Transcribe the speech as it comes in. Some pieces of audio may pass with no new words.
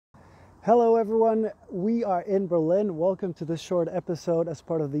Hello everyone, we are in Berlin. Welcome to this short episode as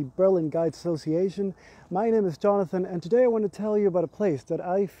part of the Berlin Guides Association. My name is Jonathan and today I want to tell you about a place that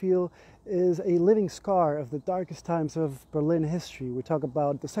I feel is a living scar of the darkest times of Berlin history. We talk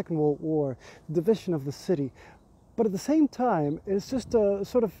about the Second World War, the division of the city, but at the same time it's just a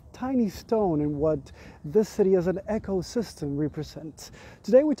sort of tiny stone in what this city as an ecosystem represents.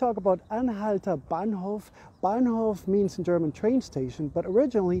 Today we talk about Anhalter Bahnhof. Bahnhof means in German train station, but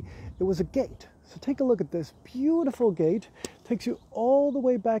originally it was a gate. So take a look at this beautiful gate. Takes you all the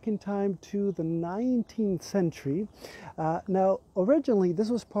way back in time to the 19th century. Now, originally this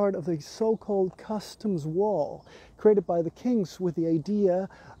was part of the so-called customs wall created by the kings with the idea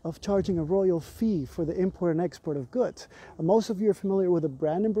of charging a royal fee for the import and export of goods. Most of you are familiar with the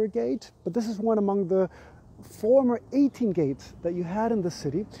Brandenburg Gate, but this is one among the former 18 gates that you had in the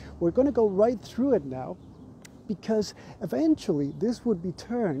city. We're going to go right through it now, because eventually this would be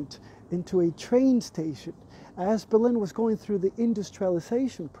turned into a train station as Berlin was going through the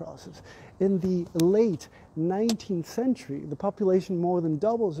industrialization process. In the late 19th century, the population more than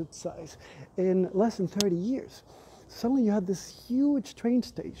doubles its size in less than 30 years. Suddenly you had this huge train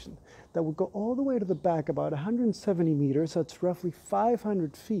station that would go all the way to the back, about 170 meters, that's roughly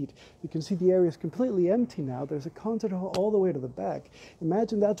 500 feet. You can see the area is completely empty now. There's a concert hall all the way to the back.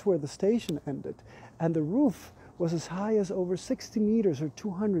 Imagine that's where the station ended. And the roof was as high as over 60 meters or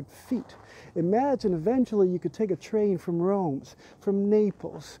 200 feet. Imagine eventually you could take a train from Rome, from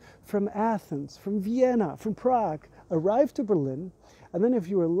Naples, from Athens, from Vienna, from Prague, arrive to Berlin, and then if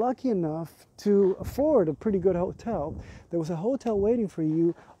you were lucky enough to afford a pretty good hotel, there was a hotel waiting for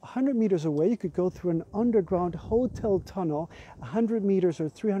you 100 meters away. You could go through an underground hotel tunnel, 100 meters or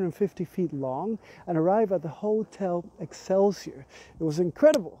 350 feet long, and arrive at the Hotel Excelsior. It was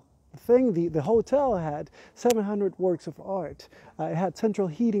incredible. The hotel had 700 works of art. It had central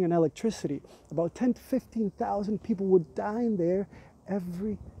heating and electricity. About 10 to 15,000 people would dine there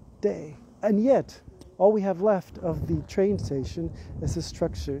every day. And yet, all we have left of the train station is the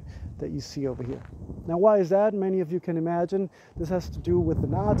structure that you see over here. Now, why is that? Many of you can imagine this has to do with the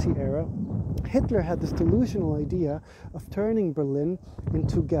Nazi era. Hitler had this delusional idea of turning Berlin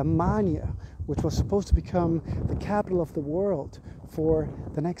into Germania, which was supposed to become the capital of the world for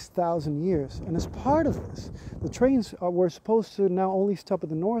the next 1,000 years. And as part of this, the trains were supposed to now only stop at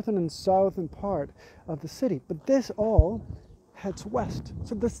the northern and southern part of the city. But this all heads west.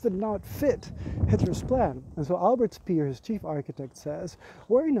 So this did not fit Hitler's plan. And so Albert Speer, his chief architect, says,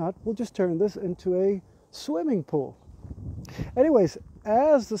 worry not, we'll just turn this into a swimming pool. Anyways,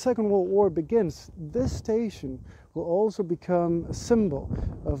 as the Second World War begins, this station will also become a symbol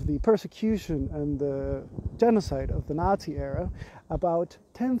of the persecution and the genocide of the Nazi era. About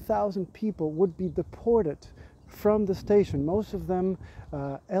 10,000 people would be deported from the station, most of them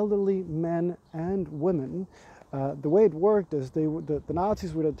elderly men and women. The way it worked is the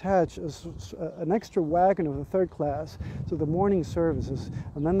Nazis would attach an extra wagon of the third class to the morning services,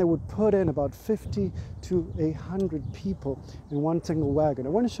 and then they would put in about 50 to 100 people in one single wagon. I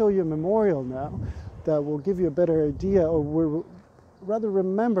want to show you a memorial now that will give you a better idea, or will rather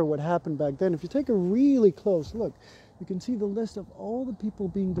remember what happened back then. If you take a really close look, you can see the list of all the people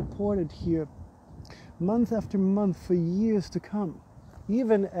being deported here month after month for years to come,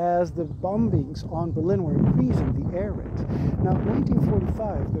 even as the bombings on Berlin were increasing, the air raids. Now, in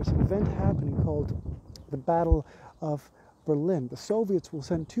 1945, there's an event happening called the Battle of Berlin. The Soviets will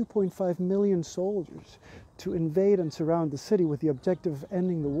send 2.5 million soldiers to invade and surround the city with the objective of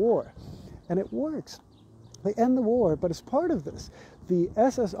ending the war. And it works. They end the war, but as part of this, the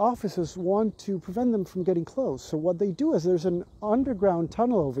SS officers want to prevent them from getting close. So what they do is there's an underground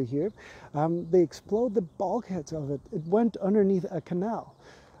tunnel over here. They explode the bulkheads of it. It went underneath a canal,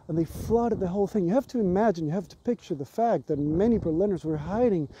 and they flooded the whole thing. You have to imagine, you have to picture the fact that many Berliners were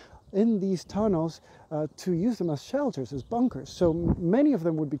hiding in these tunnels to use them as shelters, as bunkers. So many of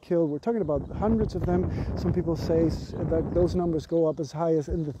them would be killed. We're talking about hundreds of them. Some people say that those numbers go up as high as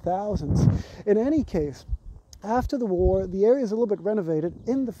in the thousands. In any case, after the war, the area is a little bit renovated.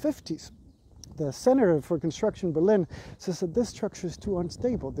 In the 50s, the Center for Construction Berlin says that this structure is too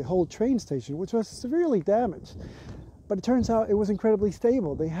unstable, the whole train station, which was severely damaged. But it turns out it was incredibly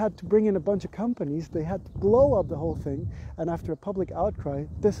stable. They had to bring in a bunch of companies, they had to blow up the whole thing, and after a public outcry,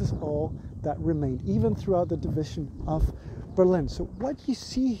 this is all that remained, even throughout the division of Berlin. So what you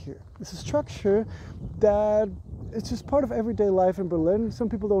see here is a structure that it's just part of everyday life in Berlin. Some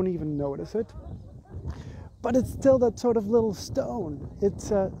people don't even notice it. But it's still that sort of little stone. It's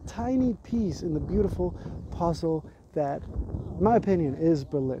a tiny piece in the beautiful puzzle that, in my opinion, is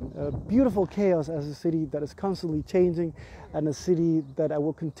Berlin. A beautiful chaos as a city that is constantly changing, and a city that I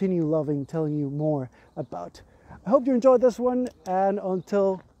will continue loving, telling you more about. I hope you enjoyed this one, and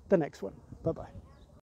until the next one, bye-bye.